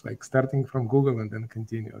these tools, like starting from Google and then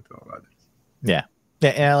continue to all others. Yeah. Yeah,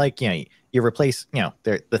 and like, you know, you replace, you know,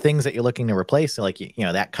 the things that you're looking to replace, like, you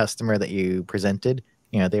know, that customer that you presented,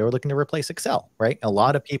 you know, they were looking to replace Excel, right? A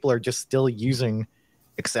lot of people are just still using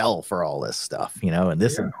Excel for all this stuff, you know, and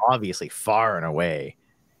this is obviously far and away,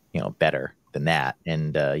 you know, better than that.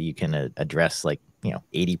 And you can address, like, you know,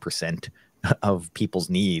 80% of people's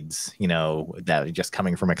needs, you know, that are just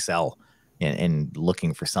coming from Excel, and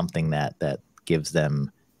looking for something that gives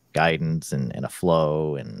them guidance and a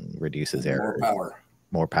flow and reduces errors.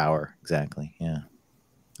 More power. Exactly. Yeah.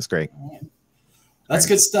 That's great. That's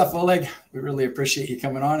good stuff, Oleg. We really appreciate you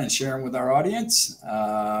coming on and sharing with our audience.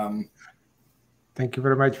 Thank you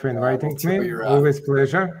very much for inviting me. Always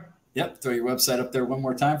pleasure. Yep. Throw your website up there one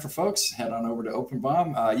more time for folks. Head on over to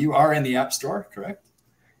OpenBOM. You are in the App Store, correct?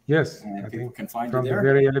 Yes. And people can find from you there. From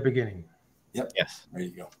the very early beginning. Yep. Yes. There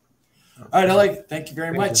you go. All right, Oleg, thank you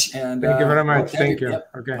very much. And thank you very much. Thank you. Yep,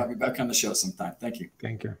 okay. I'll be back on the show sometime. Thank you.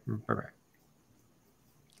 Thank you. Bye-bye.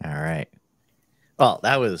 All right. Well,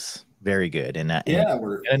 that was very good. And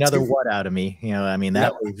another what out of me, you know, I mean,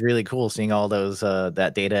 that was really cool seeing all those,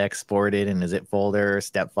 that data exported in a zip folder,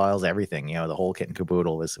 step files, everything, you know, the whole kit and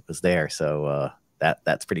caboodle was there. So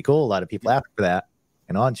that's pretty cool. A lot of people asked for that.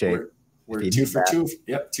 And Onshape. We're 2 for 2.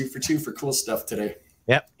 Yep. 2 for 2 for cool stuff today.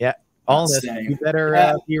 Yep. Yep. Alnis, you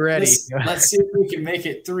better be ready. Let's see if we can make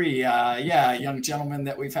it 3. Yeah, young gentleman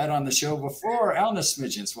that we've had on the show before, Alnis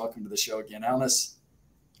Smidchens. Welcome to the show again, Alnis.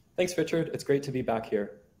 Thanks, Richard. It's great to be back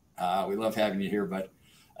here. We love having you here, bud.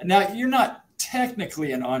 Now, you're not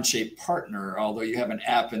technically an Onshape partner, although you have an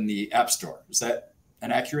app in the App Store. Is that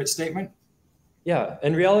an accurate statement? Yeah.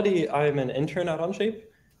 In reality, I'm an intern at Onshape,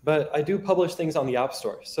 but I do publish things on the App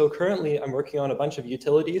Store. So currently I'm working on a bunch of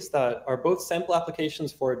utilities that are both sample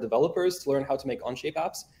applications for developers to learn how to make Onshape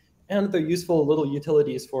apps, and they're useful little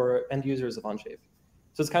utilities for end users of Onshape.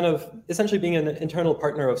 So it's kind of essentially being an internal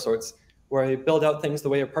partner of sorts, where I build out things the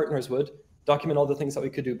way our partners would, document all the things that we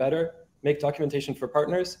could do better, make documentation for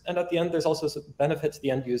partners, and at the end, there's also some benefit to the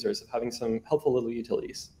end users of having some helpful little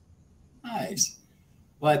utilities. Nice.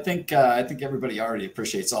 Well, I think everybody already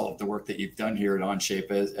appreciates all of the work that you've done here at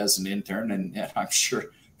Onshape as an intern, and I'm sure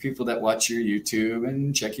people that watch your YouTube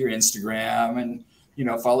and check your Instagram and, you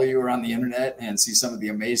know, follow you around the internet and see some of the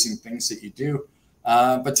amazing things that you do.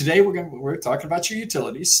 But today we're talking about your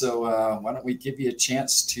utilities, so why don't we give you a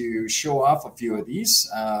chance to show off a few of these?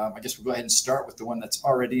 I guess we'll go ahead and start with the one that's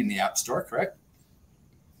already in the App Store, correct?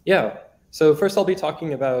 Yeah. So first I'll be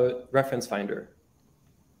talking about Reference Finder.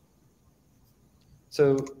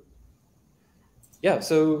 So yeah,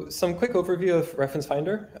 so some quick overview of Reference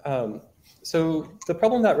Finder. So the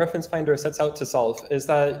problem that Reference Finder sets out to solve is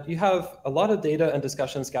that you have a lot of data and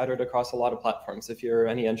discussion scattered across a lot of platforms if you're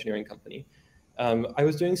any engineering company. I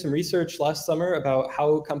was doing some research last summer about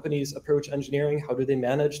how companies approach engineering, how do they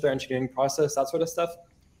manage their engineering process, that sort of stuff.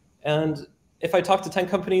 And if I talked to 10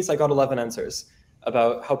 companies, I got 11 answers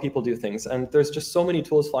about how people do things. And there's just so many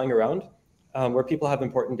tools flying around where people have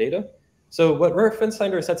important data. So what Reference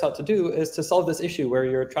Finder sets out to do is to solve this issue where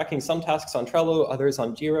you're tracking some tasks on Trello, others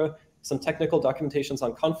on Jira, some technical documentations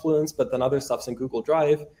on Confluence, but then other stuff's in Google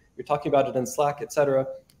Drive. You're talking about it in Slack, etc.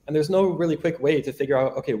 And there's no really quick way to figure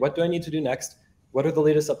out, okay, what do I need to do next? What are the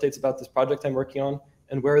latest updates about this project I'm working on?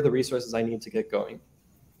 And where are the resources I need to get going?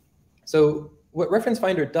 So what Reference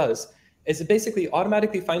Finder does is it basically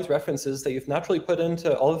automatically finds references that you've naturally put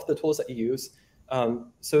into all of the tools that you use.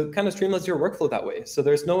 So it kind of streamlines your workflow that way. So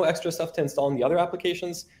there's no extra stuff to install in the other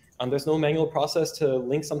applications. There's no manual process to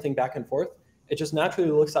link something back and forth. It just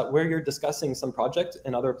naturally looks at where you're discussing some project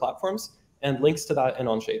in other platforms and links to that in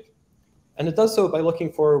Onshape. And it does so by looking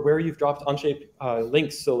for where you've dropped Onshape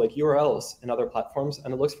links, so like URLs in other platforms,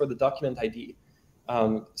 and it looks for the document ID.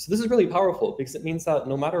 So this is really powerful because it means that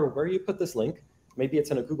no matter where you put this link, maybe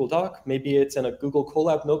it's in a Google Doc, maybe it's in a Google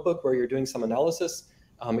Colab notebook where you're doing some analysis.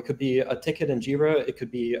 It could be a ticket in Jira, it could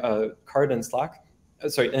be a card in Slack,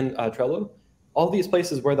 in Trello. All these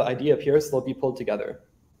places where the ID appears, they'll be pulled together.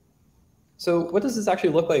 So what does this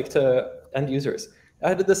actually look like to end users? I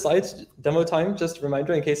added the slides demo time, just a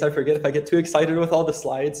reminder in case I forget if I get too excited with all the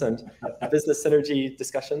slides and business synergy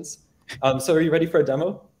discussions. So are you ready for a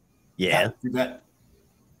demo? Yeah. You bet.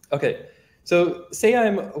 Okay, so say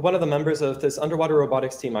I'm one of the members of this underwater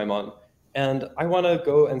robotics team I'm on, and I want to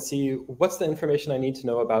go and see what's the information I need to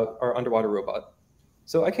know about our underwater robot.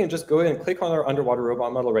 So I can just go and click on our underwater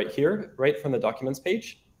robot model right here, right from the documents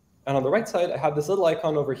page. And on the right side, I have this little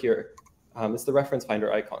icon over here. It's the Reference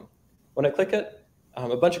Finder icon. When I click it,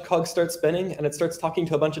 a bunch of cogs start spinning and it starts talking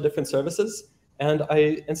to a bunch of different services. And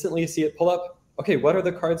I instantly see it pull up, okay, what are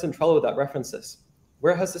the cards in Trello that reference this?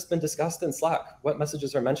 Where has this been discussed in Slack? What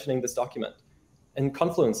messages are mentioning this document? In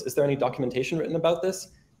Confluence, is there any documentation written about this?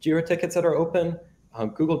 Jira tickets that are open,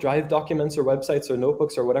 Google Drive documents or websites or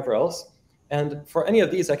notebooks or whatever else. And for any of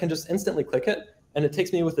these, I can just instantly click it and it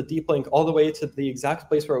takes me with a deep link all the way to the exact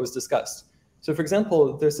place where it was discussed. So for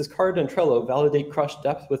example, there's this card in Trello, validate crush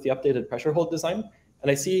depth with the updated pressure hold design. And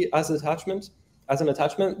I see as an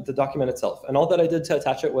attachment, the document itself. And all that I did to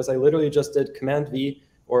attach it was I literally just did Command V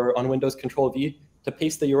or on Windows Control V to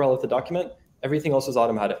paste the URL of the document. Everything else was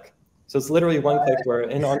automatic. So it's literally one click where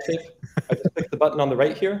in Onshape, I just click the button on the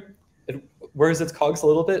right here. It whirs its cogs a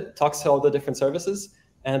little bit, talks to all the different services,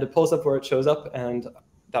 and it pulls up where it shows up, and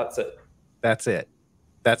that's it. That's it.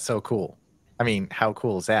 That's so cool. I mean, how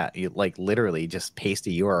cool is that? You like literally just paste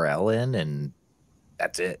a URL in and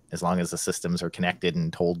that's it, as long as the systems are connected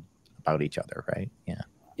and told about each other, right? Yeah.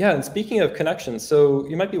 Yeah, and speaking of connections, so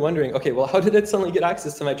you might be wondering, okay, well, how did it suddenly get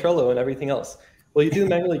access to my Trello and everything else? Well, you do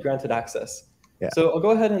manually granted access. Yeah. So I'll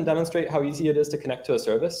go ahead and demonstrate how easy it is to connect to a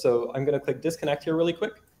service. So I'm going to click disconnect here really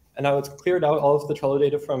quick. And now it's cleared out all of the Trello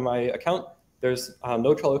data from my account. There's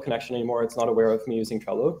no Trello connection anymore. It's not aware of me using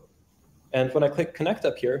Trello. And when I click connect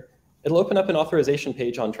up here, it'll open up an authorization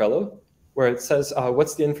page on Trello where it says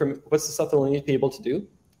what's the stuff that we'll need to be able to do.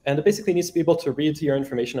 And it basically needs to be able to read your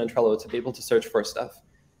information in Trello to be able to search for stuff.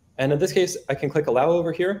 And in this case, I can click allow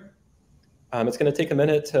over here. It's going to take a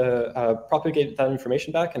minute to propagate that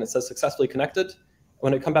information back, and it says successfully connected.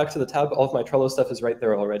 When I come back to the tab, all of my Trello stuff is right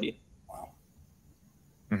there already. Wow.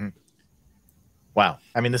 Mm-hmm. Wow.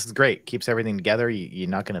 I mean, this is great. Keeps everything together. You're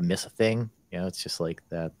not going to miss a thing. You know, it's just like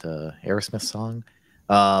that Aerosmith song.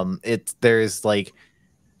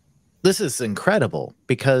 This is incredible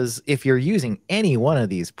because if you're using any one of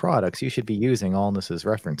these products, you should be using Alnis's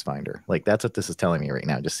Reference Finder. Like that's what this is telling me right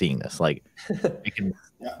now, just seeing this. Like you can,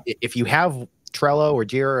 if you have Trello or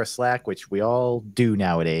Jira or Slack, which we all do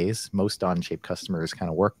nowadays, most Onshape customers kind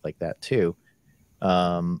of work like that too.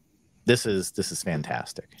 This is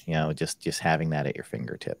fantastic. You know, just having that at your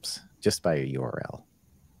fingertips just by a URL.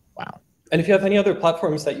 Wow. And if you have any other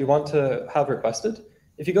platforms that you want to have requested,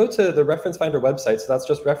 if you go to the Reference Finder website, so that's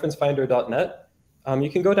just referencefinder.net, you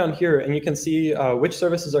can go down here and you can see which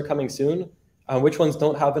services are coming soon, which ones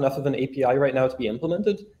don't have enough of an API right now to be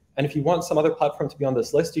implemented. And if you want some other platform to be on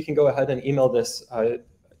this list, you can go ahead and email this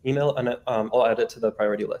email and I'll add it to the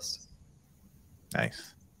priority list.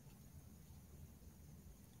 Nice.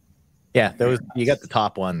 Yeah, those you got the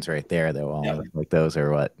top ones right there though. Like those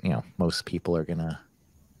are what, you know, most people are gonna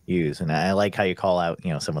use. And I like how you call out,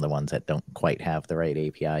 some of the ones that don't quite have the right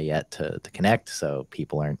API yet to connect, so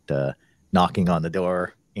people aren't knocking on the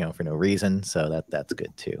door, for no reason. So that's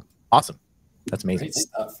good too. Awesome. That's amazing. Great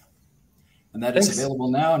stuff. And that is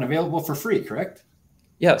available now and available for free, correct?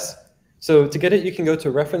 Yes. So to get it, you can go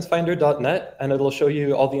to referencefinder.net, and it'll show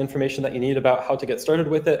you all the information that you need about how to get started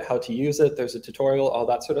with it, how to use it. There's a tutorial, all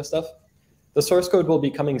that sort of stuff. The source code will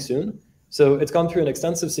be coming soon. So it's gone through an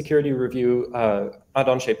extensive security review at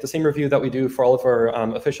Onshape, the same review that we do for all of our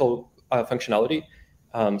official functionality.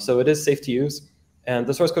 So it is safe to use. And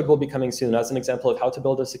the source code will be coming soon as an example of how to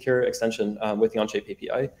build a secure extension with the Onshape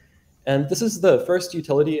API. And this is the first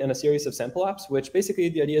utility in a series of sample apps, which basically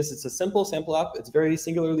the idea is it's a simple sample app. It's very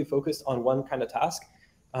singularly focused on one kind of task.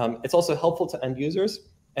 It's also helpful to end users,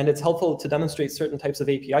 and it's helpful to demonstrate certain types of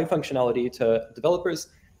API functionality to developers,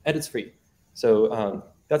 and it's free. So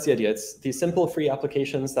that's the idea. It's these simple free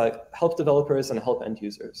applications that help developers and help end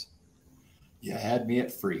users. You had me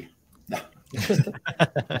at free. No.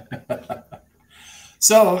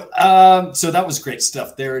 So that was great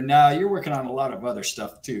stuff there. Now you're working on a lot of other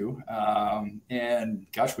stuff too. And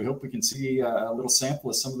gosh, we hope we can see a little sample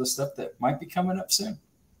of some of the stuff that might be coming up soon.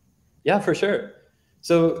 Yeah, for sure.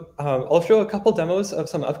 So I'll show a couple demos of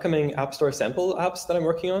some upcoming App Store sample apps that I'm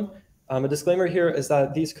working on. A disclaimer here is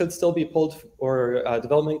that these could still be pulled, or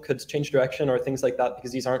development could change direction or things like that,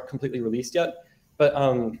 because these aren't completely released yet. But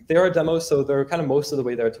they are demos, so they're kind of most of the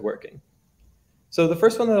way there to working. So the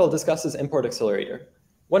first one that I'll discuss is Import Accelerator.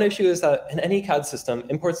 One issue is that in any CAD system,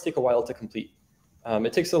 imports take a while to complete.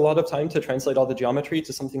 It takes a lot of time to translate all the geometry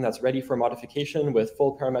to something that's ready for modification with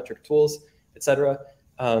full parametric tools, etc.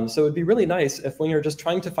 So it'd be really nice if, when you're just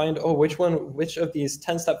trying to find, which of these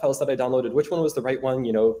 10-step files that I downloaded, which one was the right one,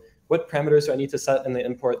 what parameters do I need to set in the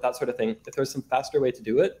import, that sort of thing, if there's some faster way to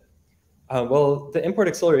do it. Well, the Import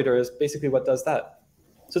Accelerator is basically what does that.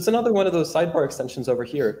 So it's another one of those sidebar extensions over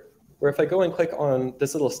here, where if I go and click on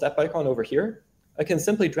this little step icon over here, I can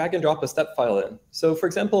simply drag and drop a step file in. So for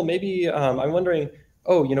example, maybe I'm wondering,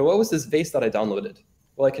 what was this vase that I downloaded?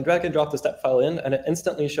 Well, I can drag and drop the step file in, and it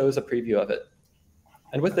instantly shows a preview of it.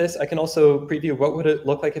 And with this, I can also preview what would it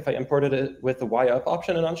look like if I imported it with the Y up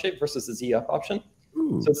option in Onshape versus the Z up option.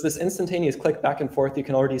 Ooh. So it's this instantaneous click back and forth. You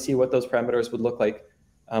can already see what those parameters would look like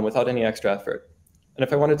without any extra effort. And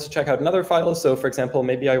if I wanted to check out another file, so for example,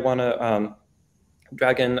 maybe I want to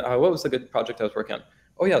drag in, what was the good project I was working on?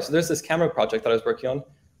 Oh yeah, so there's this camera project that I was working on.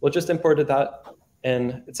 Well, just imported that,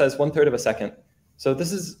 and it says 1/3 of a second. So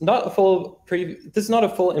this is not a full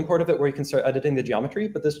import of it where you can start editing the geometry,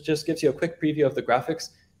 but this just gives you a quick preview of the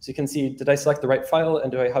graphics, so you can see, did I select the right file, and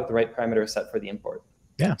do I have the right parameters set for the import?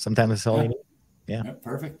 Yeah, sometimes that's all you need. Yeah,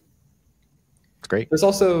 perfect. It's great. There's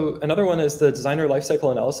also another one is the designer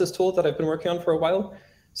lifecycle analysis tool that I've been working on for a while.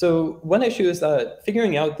 So one issue is that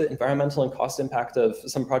figuring out the environmental and cost impact of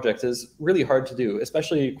some projects is really hard to do,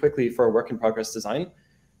 especially quickly for a work in progress design.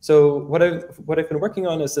 So what I've been working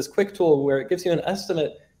on is this quick tool where it gives you an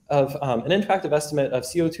estimate of an interactive estimate of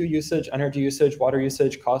CO2 usage, energy usage, water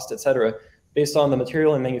usage, cost, etc., based on the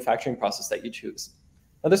material and manufacturing process that you choose.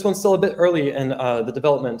 Now this one's still a bit early in the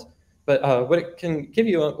development, but what it can give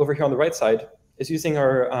you over here on the right side is using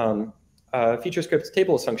our feature script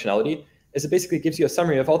tables functionality. Is it basically gives you a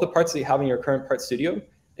summary of all the parts that you have in your current part studio.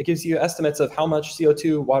 It gives you estimates of how much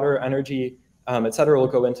CO2, water, energy, et cetera, will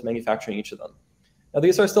go into manufacturing each of them. Now,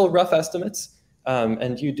 these are still rough estimates,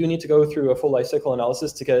 and you do need to go through a full lifecycle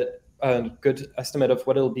analysis to get a good estimate of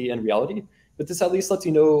what it'll be in reality. But this at least lets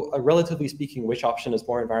you know, relatively speaking, which option is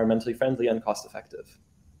more environmentally friendly and cost effective.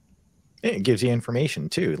 It gives you information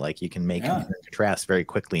too, like you can make contrasts very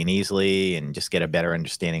quickly and easily, and just get a better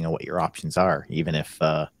understanding of what your options are, even if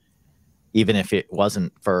it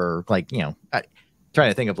wasn't for, like, I'm trying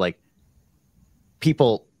to think of, like,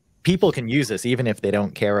 people can use this even if they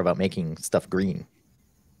don't care about making stuff green.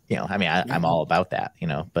 I'm all about that,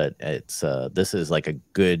 but it's this is like a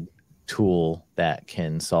good tool that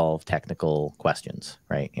can solve technical questions,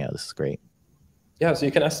 right? This is great. Yeah, so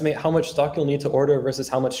you can estimate how much stock you'll need to order versus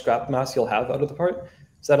how much scrap mass you'll have out of the part.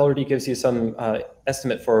 So that already gives you some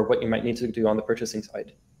estimate for what you might need to do on the purchasing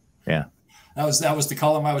side. Yeah. That was the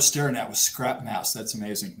column I was staring at, was scrap mass. That's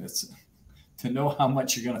amazing. That's to know how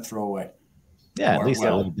much you're going to throw away. Yeah, at least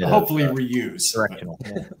a little bit. Hopefully reuse. Directional.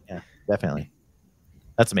 Yeah, definitely.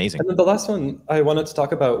 That's amazing. And then the last one I wanted to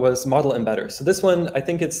talk about was Model Embedder. So this one, I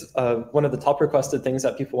think it's one of the top requested things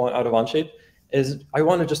that people want out of Onshape is I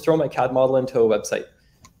want to just throw my CAD model into a website.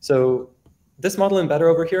 So this Model Embedder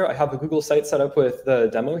over here, I have a Google site set up with the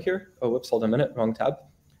demo here. Oh, whoops, hold on a minute, wrong tab.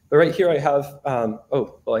 But right here I have,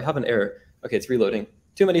 I have an error. Okay, it's reloading.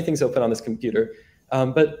 Too many things open on this computer.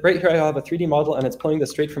 But right here, I have a 3D model, and it's pulling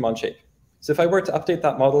this straight from Onshape. So if I were to update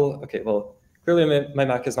that model, okay, well, clearly my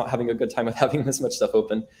Mac is not having a good time with having this much stuff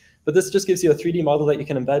open. But this just gives you a 3D model that you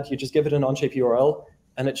can embed. You just give it an Onshape URL,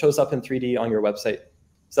 and it shows up in 3D on your website.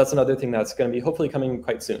 So that's another thing that's going to be hopefully coming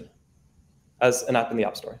quite soon as an app in the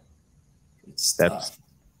App Store.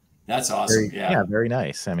 That's awesome. Yeah, very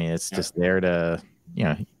nice. I mean, it's just there to,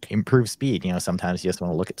 improve speed. Sometimes you just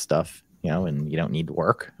want to look at stuff, and you don't need to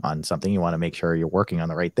work on something. You want to make sure you're working on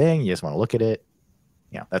the right thing. You just want to look at it.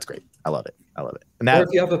 Yeah, that's great. I love it. I love it. And or if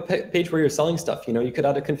you have a page where you're selling stuff, you could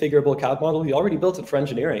add a configurable CAD model. You already built it for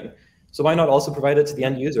engineering. So why not also provide it to the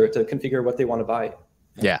end user to configure what they want to buy?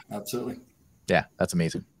 Yeah, absolutely. Yeah, that's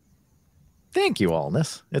amazing. Thank you,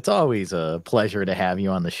 Alnis. It's always a pleasure to have you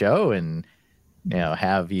on the show and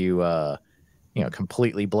have you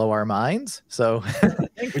completely blow our minds. So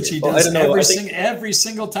which he does every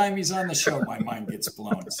single time he's on the show, my mind gets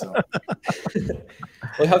blown. So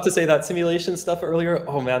I have to say that simulation stuff earlier,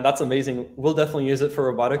 oh man, that's amazing. We'll definitely use it for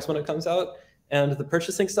robotics when it comes out. And the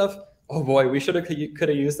purchasing stuff, oh boy, we could have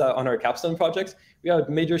used that on our capstone projects. We had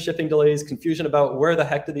major shipping delays, confusion about where the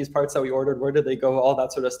heck did these parts that we ordered, where did they go, all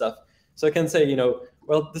that sort of stuff. So I can say,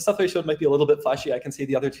 well, the stuff I showed might be a little bit flashy. I can say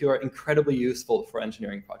the other two are incredibly useful for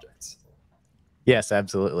engineering projects. Yes,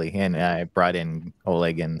 absolutely. And I brought in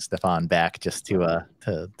Oleg and Stefan back just to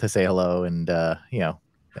say hello. And,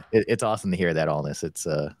 it's awesome to hear that, Alnis.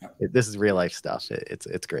 This is real life stuff.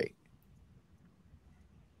 It's great.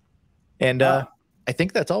 And I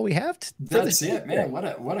think that's all we have. That's it, man.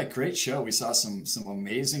 What a great show. We saw some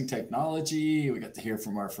amazing technology. We got to hear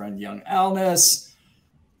from our friend young Alnis.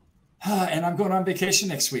 And I'm going on vacation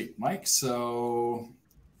next week, Mike. So,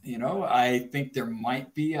 I think there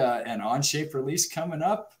might be an Onshape release coming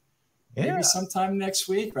up, maybe sometime next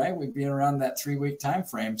week, right? We'd be around that 3-week time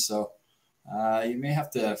frame. So you may have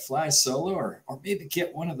to fly solo or maybe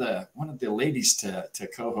get one of the ladies to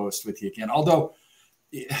co-host with you again. Although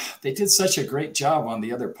they did such a great job on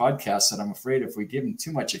the other podcasts that I'm afraid if we give them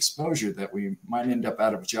too much exposure that we might end up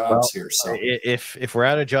out of jobs here. So if we're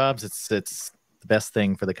out of jobs, it's the best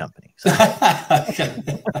thing for the company. So,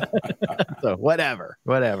 so whatever.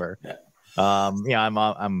 Yeah.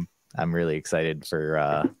 I'm really excited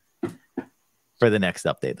for the next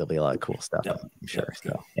update. There'll be a lot of cool stuff. I'm sure.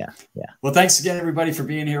 So yeah. Well, thanks again, everybody, for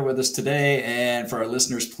being here with us today. And for our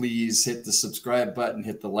listeners, please hit the subscribe button,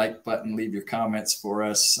 hit the like button, leave your comments for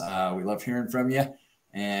us. We love hearing from you.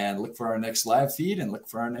 And look for our next live feed and look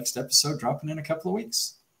for our next episode dropping in a couple of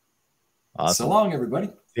weeks. Awesome. So long, everybody.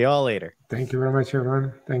 See you all later. Thank you very much,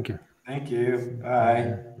 everyone. Thank you. Thank you.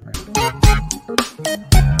 Bye.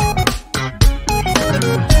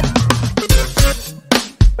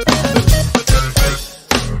 Bye.